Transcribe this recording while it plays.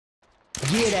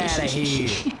Get out of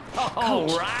here. All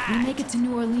Coach, right. we make it to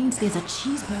New Orleans, there's a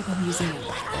cheeseburger museum.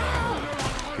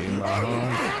 In my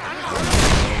heart.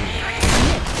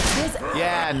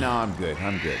 Yeah, no, I'm good.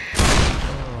 I'm good.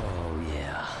 Oh,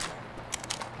 yeah.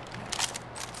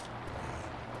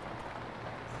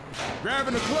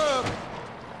 Grabbing the club.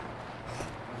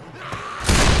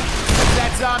 What's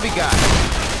that zombie guy?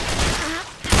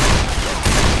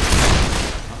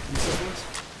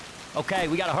 Okay,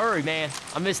 we gotta hurry, man.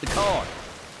 I missed the car.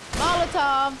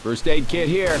 Molotov. First aid kit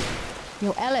here.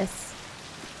 Yo, Ellis.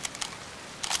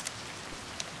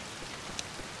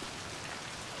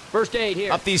 First aid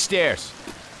here. Up these stairs.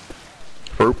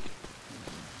 Burp.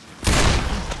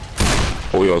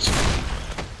 Oh, yes. I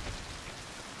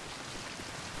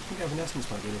think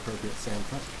Evanescence might be an appropriate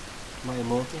soundtrack. My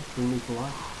Immortal, Bring Me to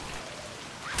Life.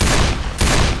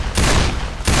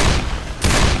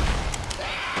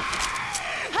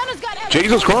 Hunter's got Ellis.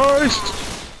 Jesus Christ!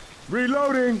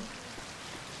 Reloading.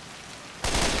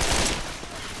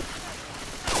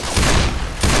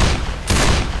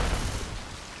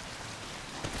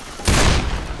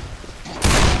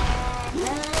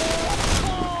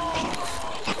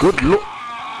 Good look.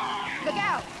 Look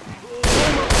out.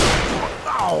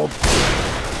 Oh.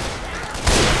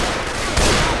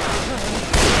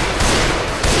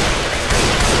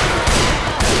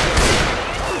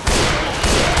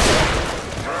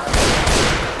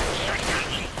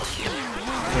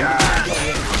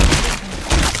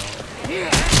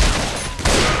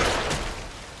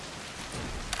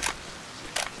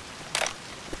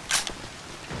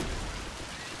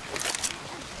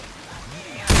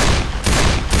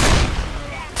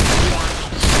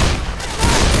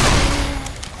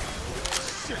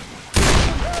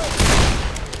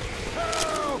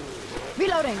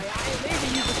 Reloading.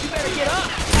 You better get up.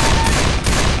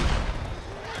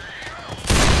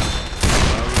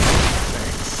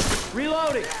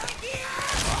 Reloading.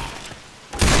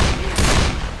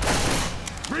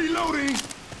 Reloading.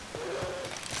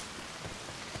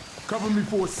 Cover me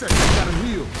for a second. Gotta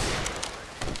heal.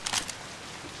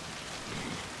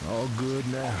 All good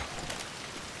now.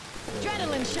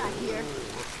 Adrenaline shot here.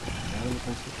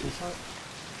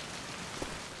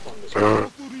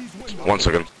 One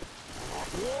second.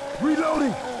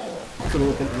 Reloading. Could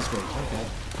have been this way. Okay.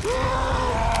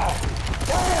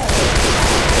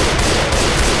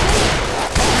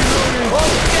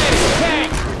 Okay,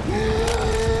 tank.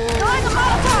 Throwing a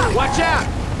Molotov. Watch out.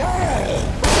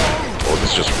 Oh, this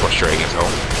is just frustrating as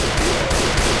hell.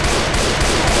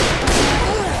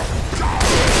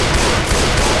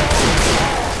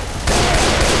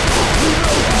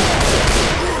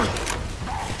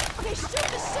 Okay, shoot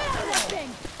the shit out of that thing.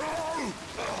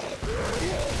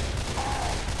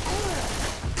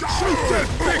 Shoot that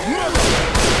big mother.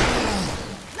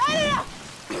 Light it up.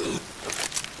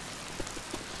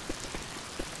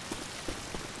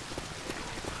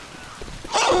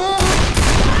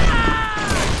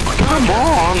 Come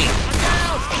on!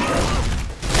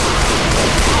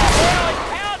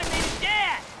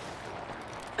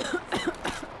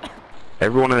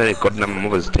 Everyone and their goddamn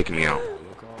mother's taking me out.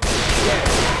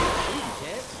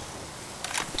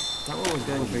 That one was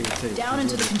going through too. Down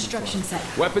into the construction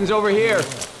site. Weapons over here.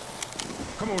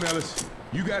 Come on, Ellis.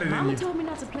 You got it in Mama you. told me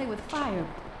not to play with fire,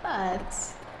 but...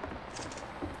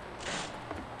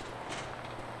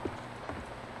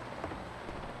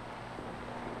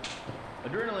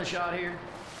 Adrenaline shot here.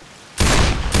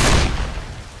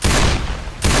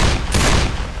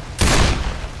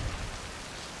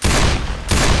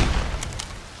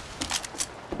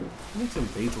 I need some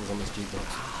Beatles on this jukebox.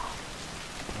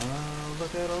 Ah,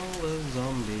 look at all the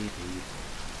zombie people.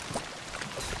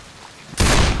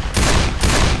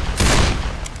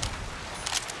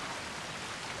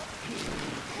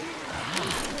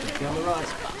 Okay, on the right.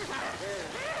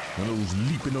 One of those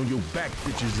leaping on your back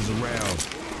bitches is around.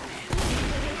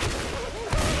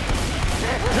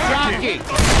 Jockey.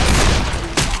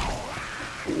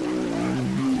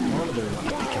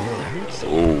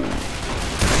 Oh.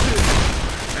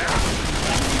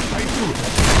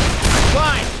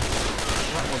 Fine.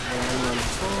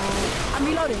 I'm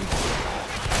reloading.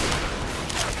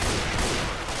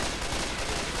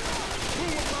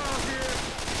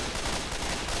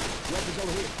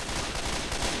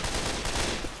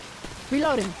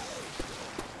 Reloading.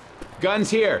 Guns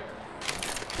here.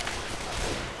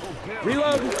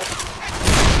 Reload.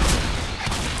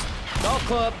 Golf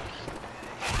club.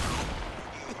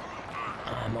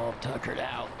 I'm all tuckered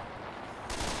out.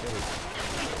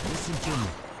 Listen to me.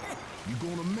 You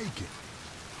gonna make it.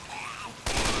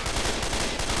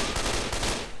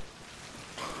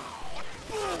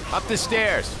 Up the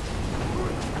stairs.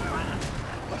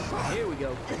 Here we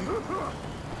go.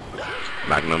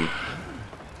 Magnum.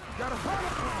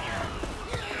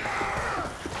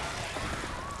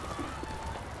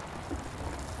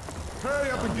 Hurry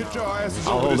up and get your asses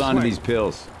I'll over hold this on to way. these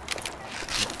pills.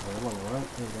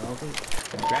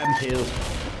 Grabbing pills.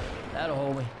 That'll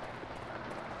hold me.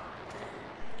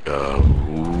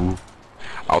 Ooh.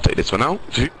 I'll take this one out.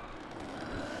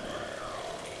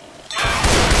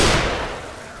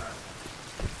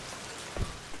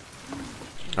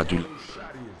 I do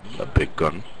a big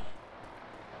gun.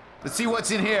 Let's see what's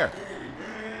in here.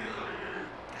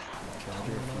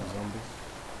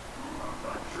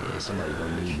 Yeah, somebody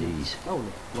gonna need these. Oh,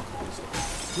 look at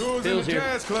this. Tools in Pills the here.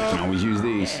 jazz Can club. always use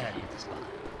these. Yeah, I hit the spot.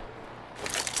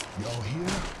 Y'all here?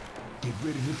 Get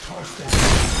ready to toss that.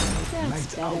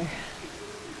 That's better.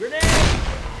 Grenade!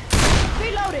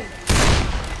 Reloading.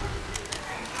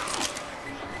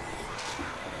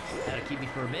 That'll keep me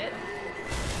for a bit.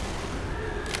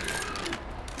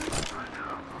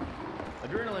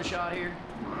 Adrenaline shot here.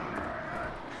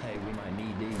 Hey, we might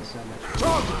need these.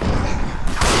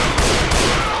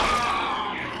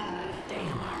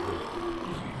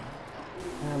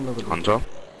 And another one. Hunter.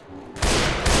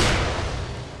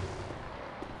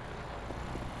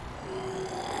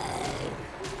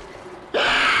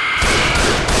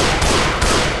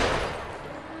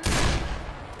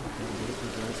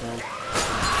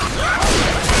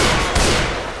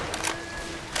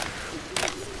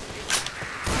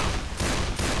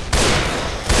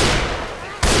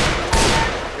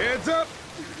 Heads up.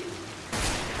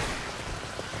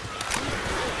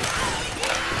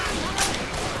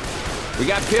 We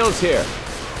got pills here.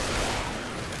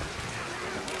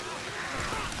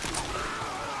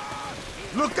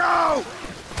 Look out!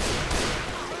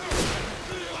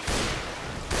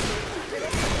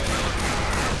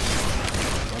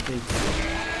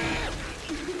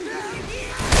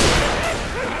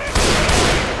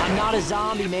 I'm not a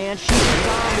zombie, man. Shoot the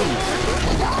zombie.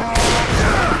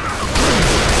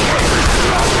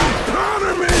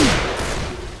 Counter me!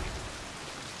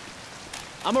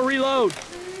 I'ma reload.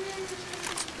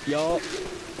 Yo,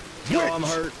 I'm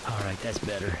hurt. All right, that's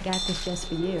better. Got this just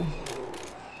for you.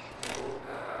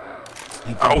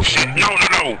 Oh shit! No, no,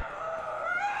 no!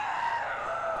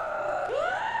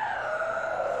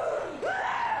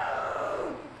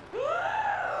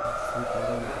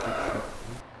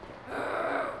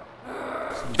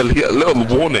 A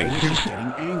little warning.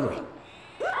 Getting angry.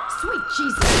 Sweet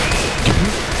Jesus.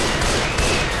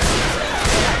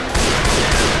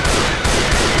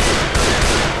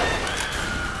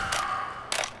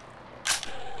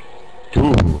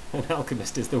 Ooh. An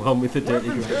alchemist is the one with the dirty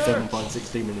grade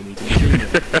 7.16 millimeter machine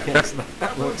gun. Yes,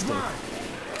 that works too.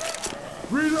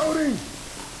 Reloading!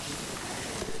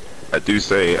 I do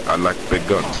say I like big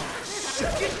guns.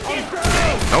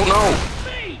 Oh no!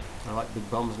 I like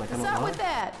big bombs and I What's cannot up lie. with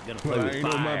that? Gonna Well, play I with ain't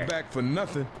on my fire. back for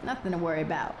nothing. Nothing to worry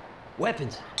about.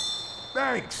 Weapons.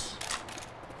 Thanks.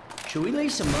 Should we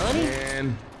leave some money?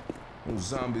 Man, those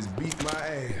zombies beat my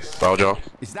ass. Baljar.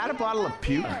 Is that a bottle of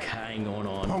puke? Okay, hang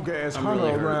on. Punk ass I'm hung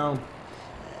really hurt. around.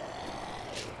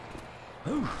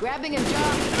 Grabbing him,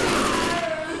 John.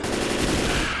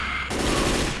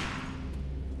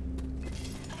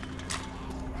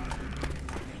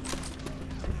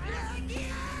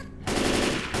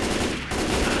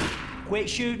 Quit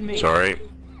shooting me. Sorry.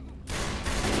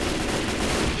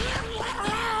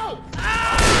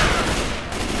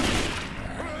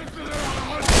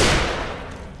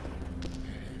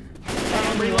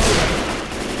 I'm reloading.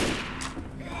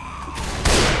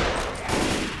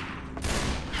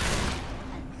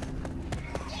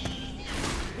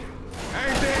 I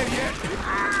ain't dead yet.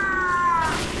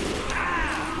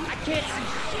 I can't see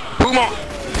shit. Boom on!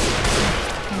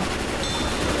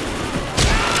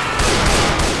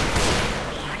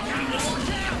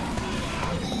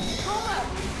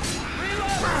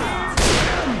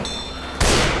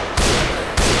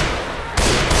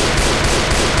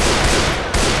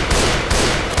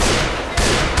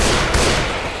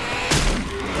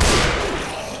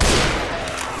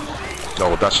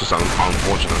 Oh, that's just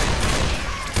unfortunate.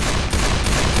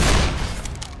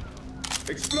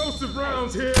 Explosive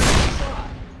rounds here.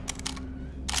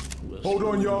 Hold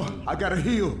on, y'all. I gotta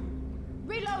heal.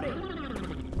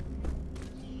 Reloading.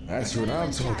 That's what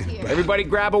I'm talking about. Everybody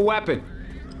grab a weapon.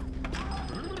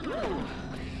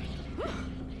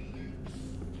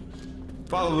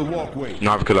 Follow the walkway.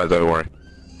 No, I've killed that, don't worry.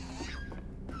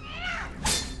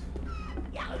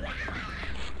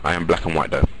 I am black and white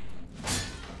though.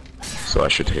 So I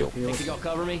should heal. Think you gonna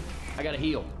cover me? I gotta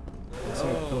heal.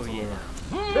 Oh, yeah.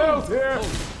 Pills here.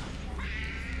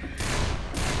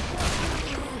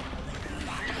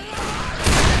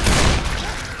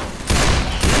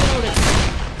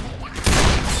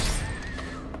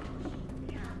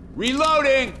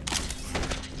 Reloading!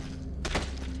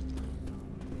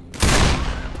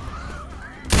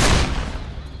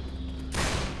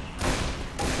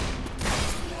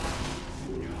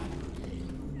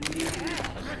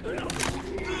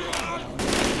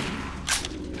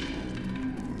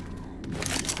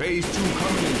 Phase 2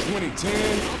 coming in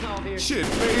 2010. Shit,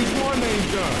 phase 1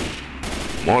 ain't done.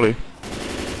 Molly.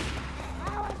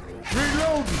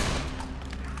 Reloading.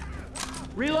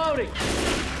 Reloading.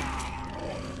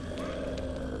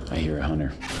 I hear a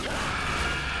hunter.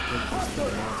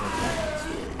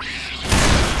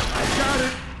 I got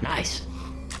it. Nice.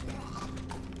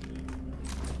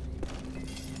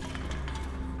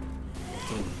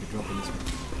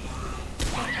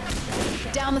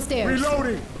 Down the stairs.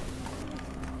 Reloading.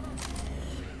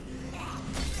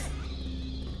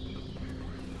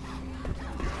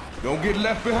 Don't get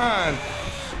left behind.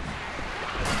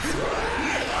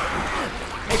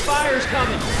 Hey, fire's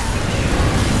coming.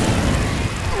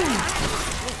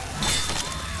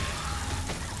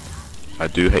 I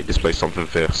do hate this place something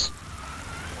fierce.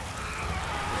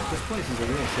 This place is a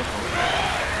real shithole.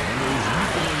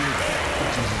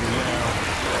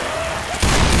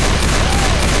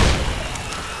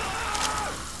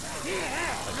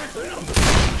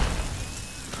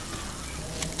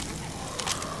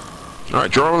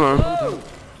 Alright, draw alone.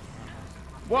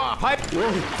 Wow, pipe!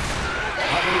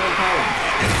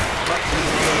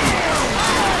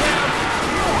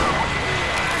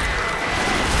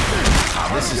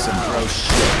 This is some gross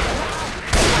shit.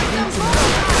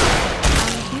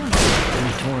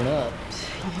 I'm torn up.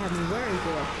 You have me worried,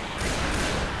 girl.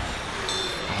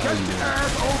 Get your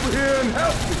ass over here and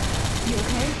help me. You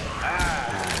okay?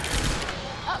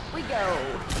 Up we go.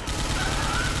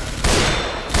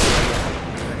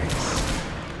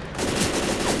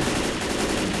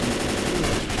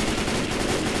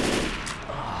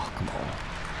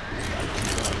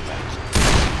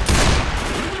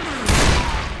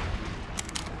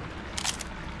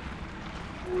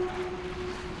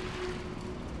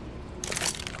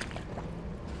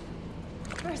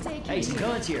 First aid Hey, kit. some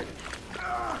guns here.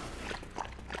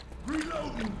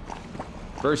 Reloading.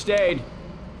 First aid.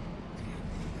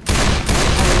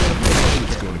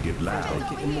 It's gonna get loud.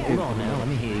 Hold on now, let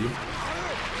me hear you.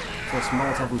 What's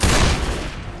Molotov and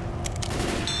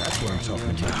That's what I'm talking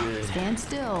about. Stand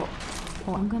still,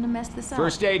 or I'm gonna mess this up.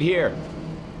 First aid here.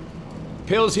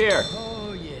 Pills here.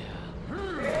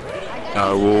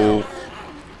 I will.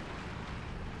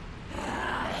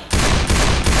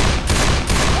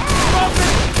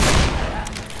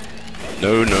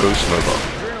 No, snowball.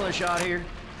 Adrenaline shot here.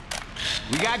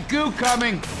 We got goo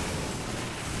coming.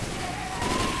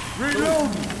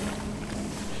 Reloading.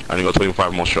 I only got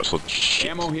 25 more shots, so shit.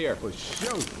 Ammo here. For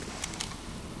sure.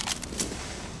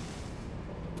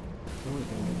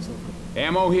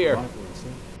 Ammo here. rifle and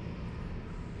stuff.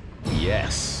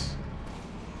 Yes.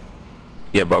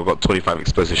 Yeah, but I've got 25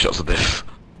 explosive shots of this.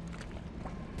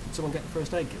 Did someone get the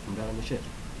first aid kit from down in the ship?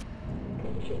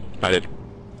 I did.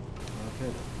 Okay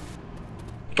then.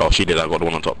 Oh, she did. I got the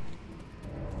one on top.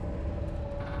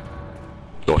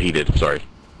 Oh, he did. Sorry.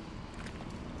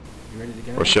 You ready to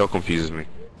go? Rochelle confuses me.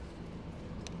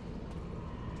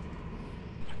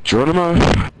 Geronimo.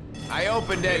 I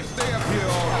opened it. Stay up here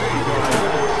all day.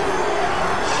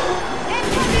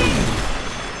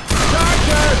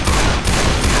 Charger!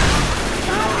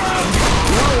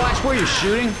 You wanna watch where you're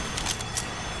shooting?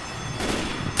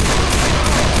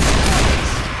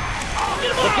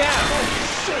 Look out!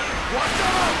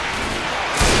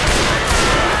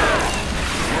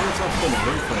 Molotov on the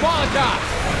roof. Molotov!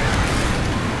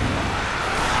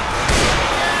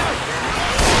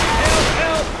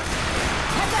 Help!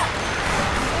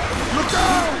 Look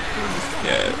out!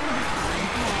 Yeah.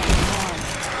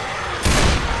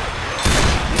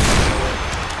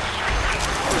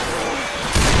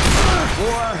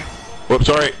 Boy, Whoops,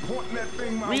 sorry. pointing that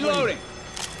thing my way. Reloading.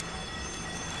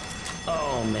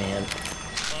 Oh, man.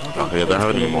 Oh, yeah, they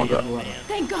haven't even more of that.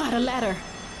 Thank God, a ladder.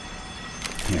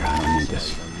 Here, I don't need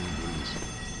this.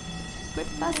 Quit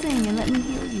fussing and let me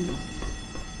heal you.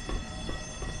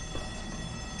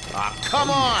 Ah, come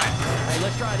on! Hey,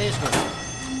 let's try this one.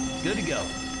 Good to go.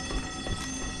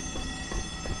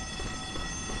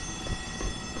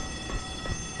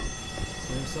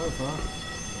 So far.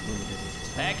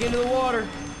 Back into the water.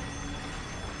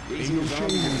 Ain't no shame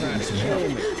in trying to kill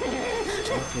me.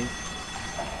 Okay.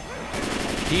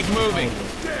 Keep moving.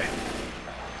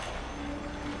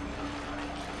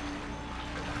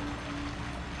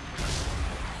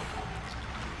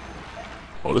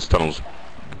 Oh, this tunnel's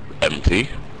empty.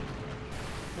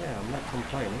 Yeah, I'm not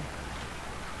complaining.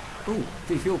 Ooh,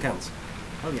 3 fuel cans.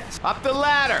 Oh yes. Up the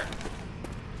ladder.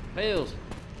 Pills.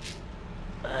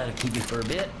 That'll keep you for a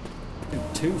bit.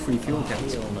 2 free fuel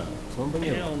cans. Hell no. Someone bring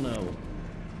it Hell up. no.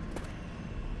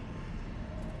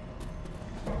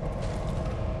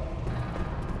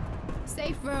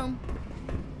 Safe room.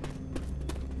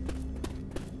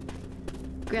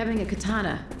 Grabbing a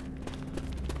katana.